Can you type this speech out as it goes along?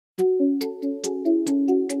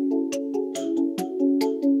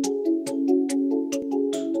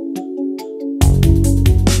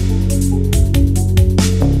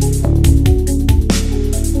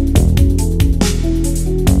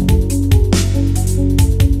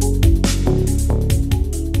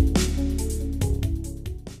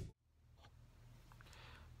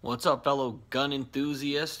What's up, fellow gun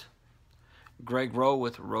enthusiast? Greg Rowe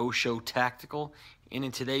with Rowe Show Tactical, and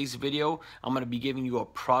in today's video I'm going to be giving you a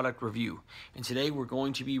product review. And today we're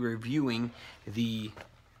going to be reviewing the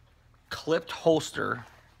Klipt holster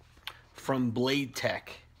from Blade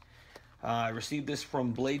Tech. I received this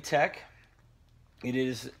from Blade Tech. It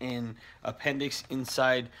is an appendix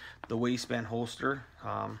inside the waistband holster.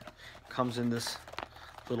 Comes in this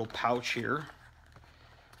little pouch here.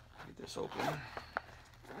 Get this open.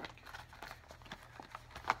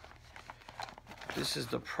 This is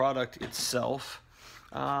the product itself.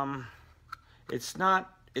 It's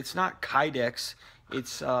not Kydex.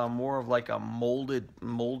 It's more of like a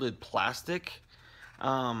molded plastic.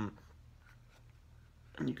 And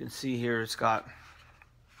you can see here it's got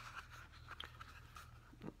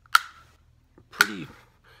pretty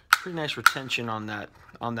nice retention on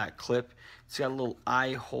that clip. It's got a little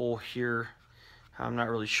eye hole here. I'm not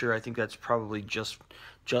really sure. I think that's probably just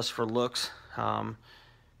for looks.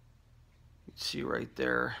 You can see right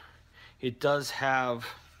there. It does have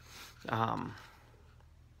an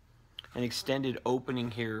extended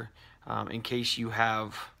opening here in case you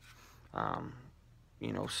have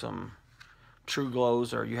you know, some true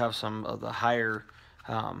glows, or you have some of the higher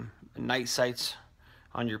night sights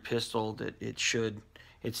on your pistol. That it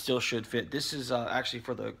still should fit. This is actually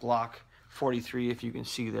for the Glock 43. If you can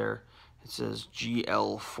see there, it says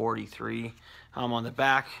GL43. On the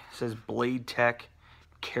back it says Blade Tech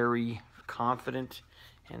Carry Confident,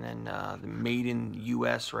 and then the Made in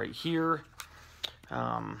US right here.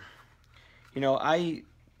 You know, I've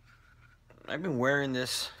been wearing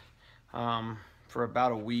this for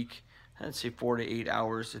about a week. I'd say 4 to 8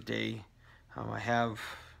 hours a day. I have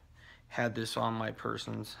had this on my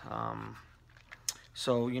persons.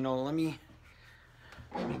 So you know, let me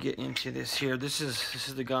get into this here. This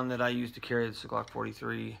is the gun that I use to carry. This is the Glock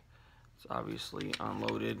 43. It's obviously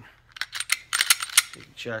unloaded. You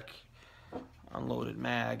can check. Unloaded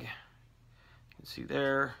mag. You can see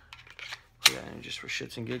there. Yeah, and just for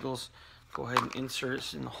shits and giggles, go ahead and insert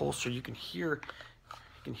it in the holster. You can hear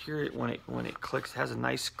it when it clicks. It has a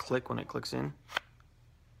nice click when it clicks in.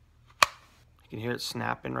 You can hear it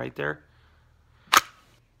snapping right there.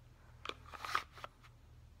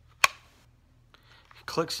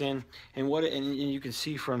 Clicks in, and you can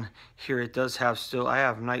see from here it does have still. I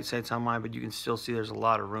have night sights on mine, but you can still see there's a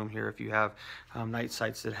lot of room here if you have night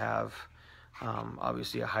sights that have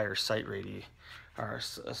obviously a higher sight radius or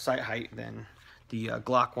a sight height than the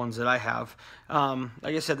Glock ones that I have.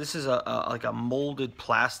 Like I said, this is like a molded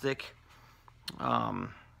plastic.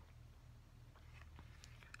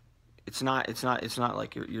 It's not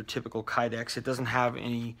like your typical Kydex. It doesn't have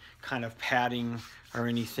any kind of padding or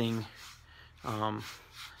anything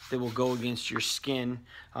that will go against your skin.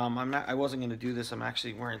 I wasn't going to do this. I'm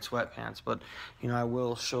actually wearing sweatpants, but you know, I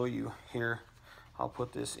will show you here. I'll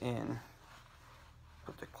put this in,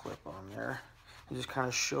 put the clip on there, and just kind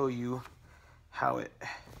of show you how it,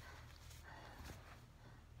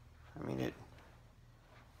 I mean, it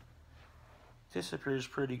disappears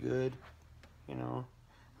pretty good, you know.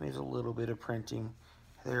 There's a little bit of printing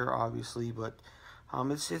there, obviously, but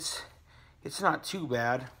it's not too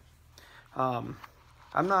bad. I'm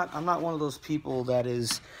not one of those people that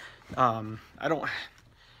is I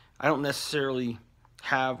don't necessarily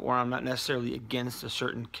have, or I'm not necessarily against a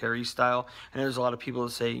certain carry style. And there's a lot of people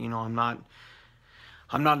that say, you know, I'm not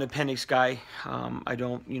an appendix guy. I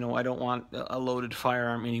don't want a loaded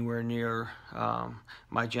firearm anywhere near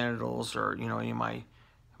my genitals, or you know, any of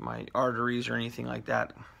my arteries or anything like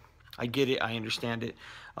that. I get it. I understand it.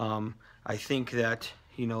 I think that,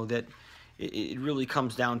 you know, that it really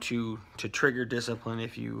comes down to trigger discipline.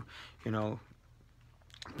 If you know,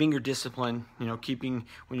 finger discipline, you know, keeping,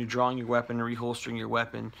 when you're drawing your weapon or reholstering your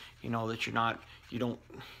weapon, you know, that you don't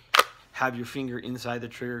have your finger inside the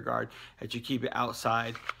trigger guard, that you keep it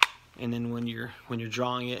outside. And then when you're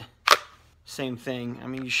drawing it, same thing. I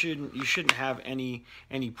mean, you shouldn't have any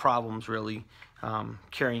problems really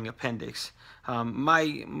carrying appendix.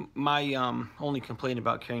 My only complaint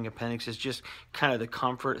about carrying appendix is just kind of the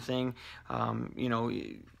comfort thing. You know,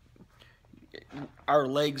 our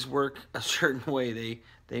legs work a certain way.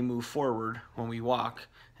 They move forward when we walk,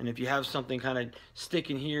 and if you have something kind of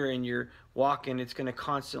sticking here and you're walking, it's going to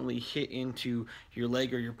constantly hit into your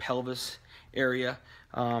leg or your pelvis area.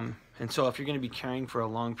 And so if you're going to be carrying for a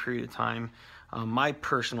long period of time, my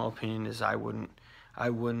personal opinion is I wouldn't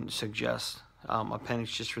suggest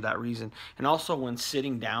appendix, just for that reason. And also when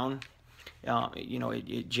sitting down, you know,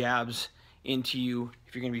 it jabs into you.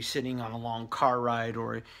 If you're going to be sitting on a long car ride,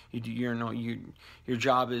 or your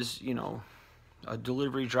job is, you know, a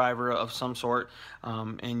delivery driver of some sort,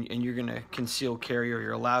 and you're going to conceal carry, or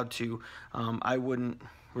you're allowed to, I wouldn't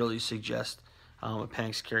really suggest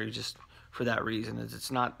appendix carry, just for that reason. Is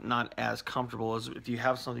it's not as comfortable as if you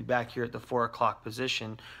have something back here at the 4 o'clock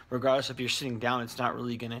position. Regardless if you're sitting down, it's not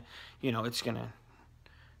really going to, it's going to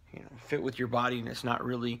fit with your body, and it's not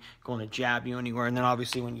really going to jab you anywhere. And then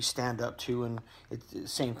obviously when you stand up too, and it's the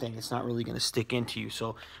same thing, it's not really going to stick into you.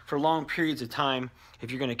 So for long periods of time,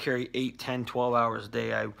 if you're going to carry 8, 10, 12 hours a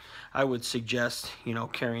day, I would suggest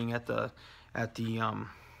carrying at the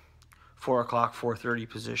 4 o'clock, 4:30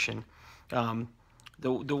 position.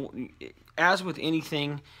 As with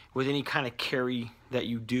anything, with any kind of carry that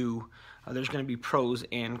you do, there's going to be pros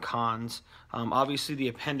and cons. Obviously the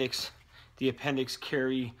appendix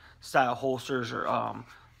carry style holsters are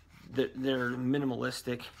they're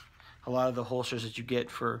minimalistic. A lot of the holsters that you get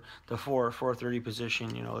for the 4 or 4:30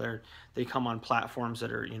 position, they come on platforms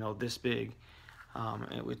that are this big,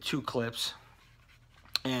 with 2 clips,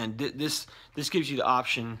 and this gives you the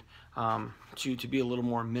option to be a little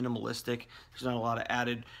more minimalistic. There's not a lot of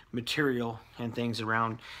added material and things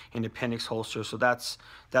around an appendix holster, so that's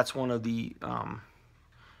one of the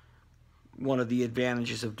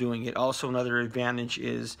advantages of doing it. Also, another advantage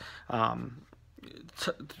is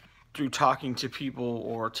through talking to people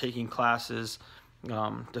or taking classes,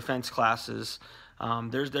 defense classes.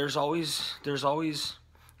 There's always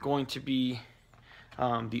going to be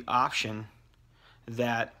the option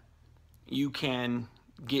that you can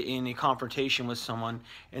get in a confrontation with someone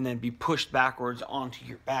and then be pushed backwards onto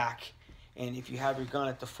your back. And if you have your gun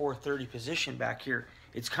at the 4:30 position back here,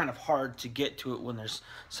 it's kind of hard to get to it when there's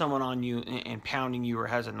someone on you and pounding you, or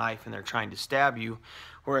has a knife and they're trying to stab you.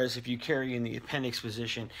 Whereas if you carry in the appendix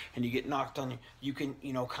position and you get knocked on, you can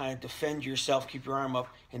kind of defend yourself, keep your arm up,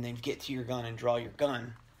 and then get to your gun and draw your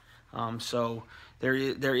gun. So there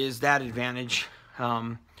is that advantage.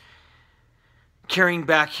 Carrying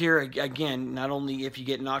back here, again, not only if you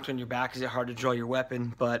get knocked on your back is it hard to draw your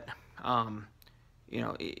weapon, but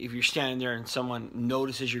if you're standing there and someone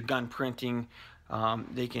notices your gun printing,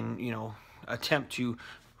 they can attempt to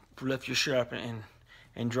lift your shirt up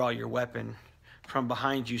and draw your weapon from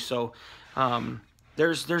behind you. So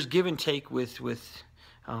there's give and take with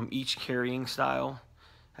each carrying style.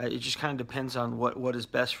 It just kind of depends on what is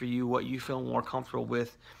best for you, what you feel more comfortable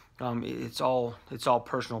with. It's all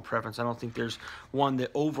personal preference. I don't think there's one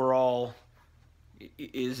that overall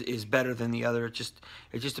is better than the other. It just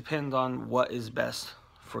depends on what is best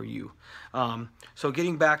for you. So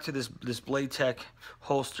getting back to this Blade Tech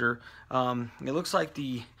holster, it looks like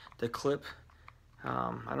the clip.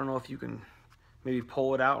 I don't know if you can maybe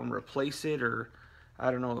pull it out and replace it, or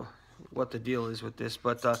I don't know what the deal is with this,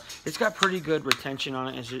 but it's got pretty good retention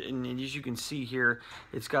on it, and as you can see here,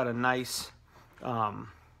 it's got a nice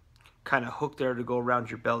kind of hook there to go around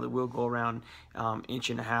your belt. It will go around 1.5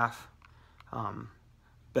 inch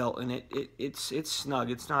belt, and it's snug.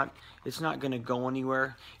 It's not going to go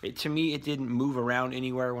anywhere. To me, it didn't move around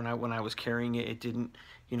anywhere when I was carrying it. It didn't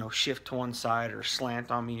shift to one side or slant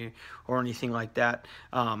on me or anything like that.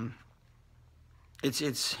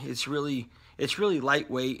 It's really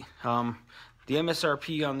lightweight. The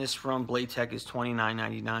MSRP on this from Blade Tech is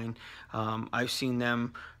 $29.99. I've seen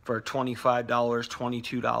them for $25,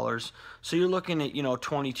 $22. So you're looking at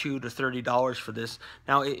 $22 to $30 for this.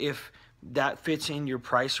 Now, if that fits in your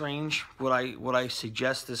price range, would I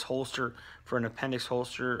suggest this holster for an appendix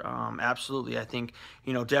holster? Absolutely. I think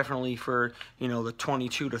definitely for the $22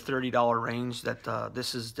 to $30 range, that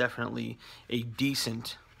this is definitely a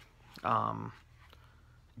decent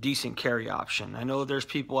carry option. I know there's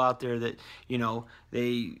people out there that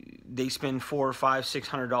they spend $400 or $500,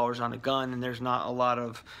 $600 on a gun, and there's not a lot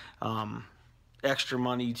of extra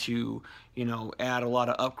money to add a lot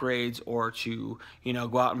of upgrades, or to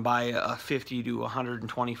go out and buy a $50 to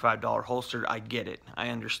 $125 holster. I get it. I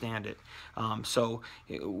understand it. So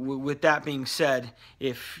with that being said,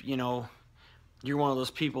 if you're one of those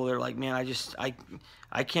people that are like, man,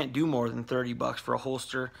 I can't do more than $30 for a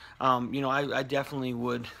holster, I definitely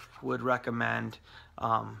would recommend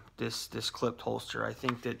this Klipt holster. I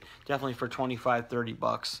think that definitely for $25,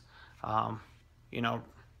 $30,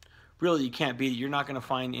 really you can't beat it. You're not going to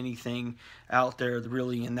find anything out there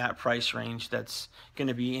really in that price range that's going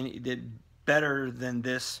to be better than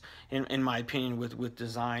this, in my opinion, with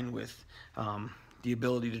design, with the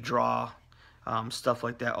ability to draw, stuff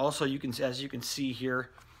like that. Also, as you can see here,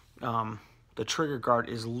 the trigger guard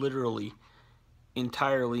is literally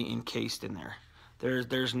entirely encased in there.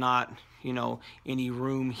 There's not any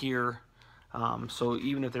room here, so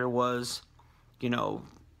even if there was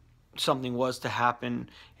something was to happen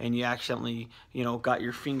and you accidentally, you know, got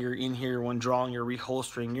your finger in here when drawing or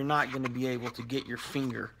reholstering, you're not going to be able to get your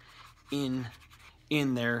finger in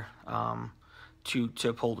there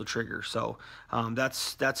to pull the trigger. So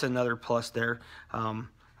that's another plus there.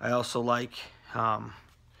 I also like,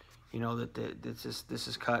 you know, that this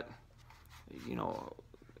is cut, you know,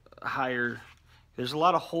 higher. There's a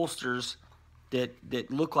lot of holsters that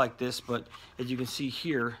look like this, but as you can see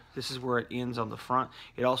here, this is where it ends on the front.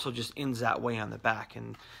 It also just ends that way on the back,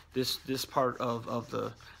 and this part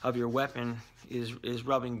of your weapon is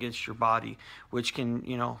rubbing against your body, which can,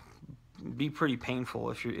 you know, be pretty painful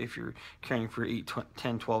if you're carrying for 8,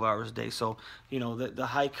 10, 12 hours a day. So, you know, the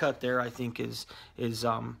high cut there, I think is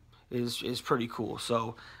pretty cool.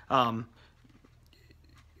 So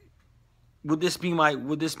would this be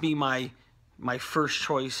my first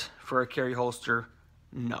choice for a carry holster?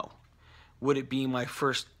 No. Would it be my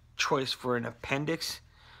first choice for an appendix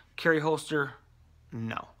carry holster?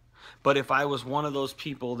 No. But if I was one of those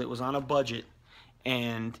people that was on a budget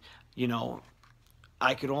and, you know,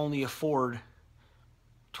 I could only afford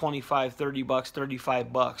 $25, $30,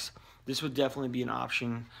 $35, this would definitely be an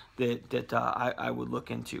option that I would look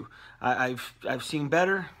into. I've seen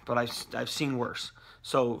better, but I've seen worse.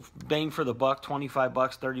 So bang for the buck, $25,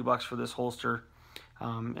 $30 for this holster,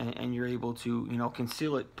 and you're able to, you know,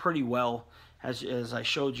 conceal it pretty well, as I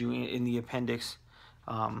showed you in the appendix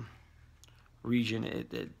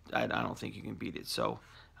region. I don't think you can beat it. So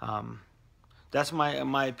that's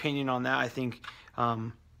my opinion on that. I think,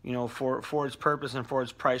 you know, for its purpose and for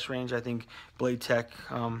its price range, I think Blade Tech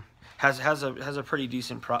has a pretty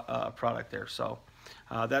decent product there. So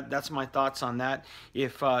that's my thoughts on that.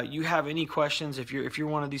 If you have any questions, if you're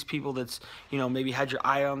one of these people that's, you know, maybe had your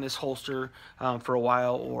eye on this holster for a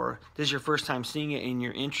while, or this is your first time seeing it and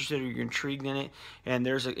you're interested or you're intrigued in it, and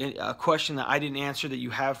there's a question that I didn't answer that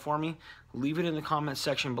you have for me, leave it in the comment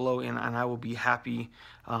section below, and I will be happy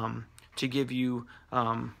to give you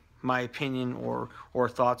my opinion or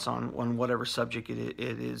thoughts on whatever subject it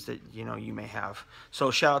is that, you know, you may have.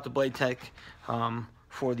 So shout out to Blade Tech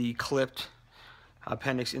for the Klipt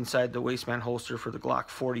appendix inside the waistband holster for the Glock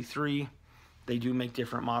 43. They do make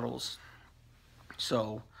different models,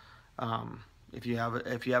 so if you have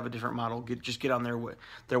a different model, just get on their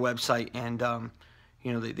website, and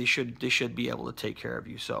you know, they should be able to take care of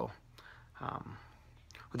you. So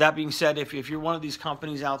with that being said, if you're one of these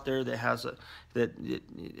companies out there that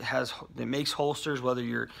makes holsters, whether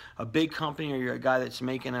you're a big company or you're a guy that's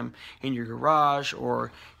making them in your garage,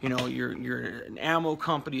 or, you know, you're an ammo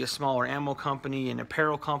company, a smaller ammo company, an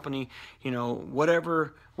apparel company, you know,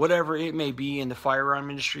 whatever it may be in the firearm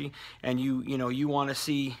industry, and you want to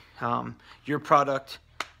see your product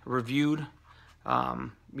reviewed,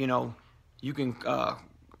 you know, you can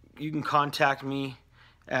contact me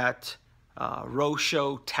at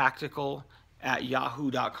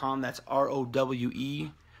rowshowtactical@yahoo.com. That's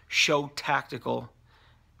ROWE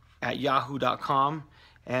showtactical@yahoo.com,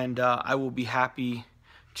 and I will be happy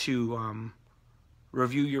to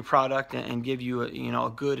review your product and give you a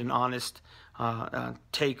good and honest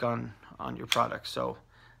take on your product. So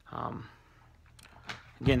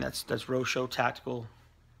again, that's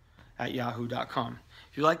rowshowtactical@yahoo.com.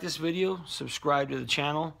 If you like this video, subscribe to the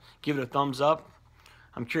channel, give it a thumbs up.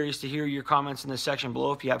 I'm curious to hear your comments in the section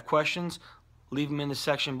below. If you have questions, leave them in the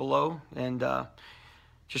section below. And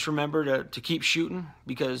just remember to keep shooting,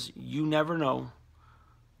 because you never know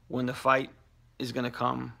when the fight is going to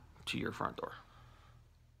come to your front door.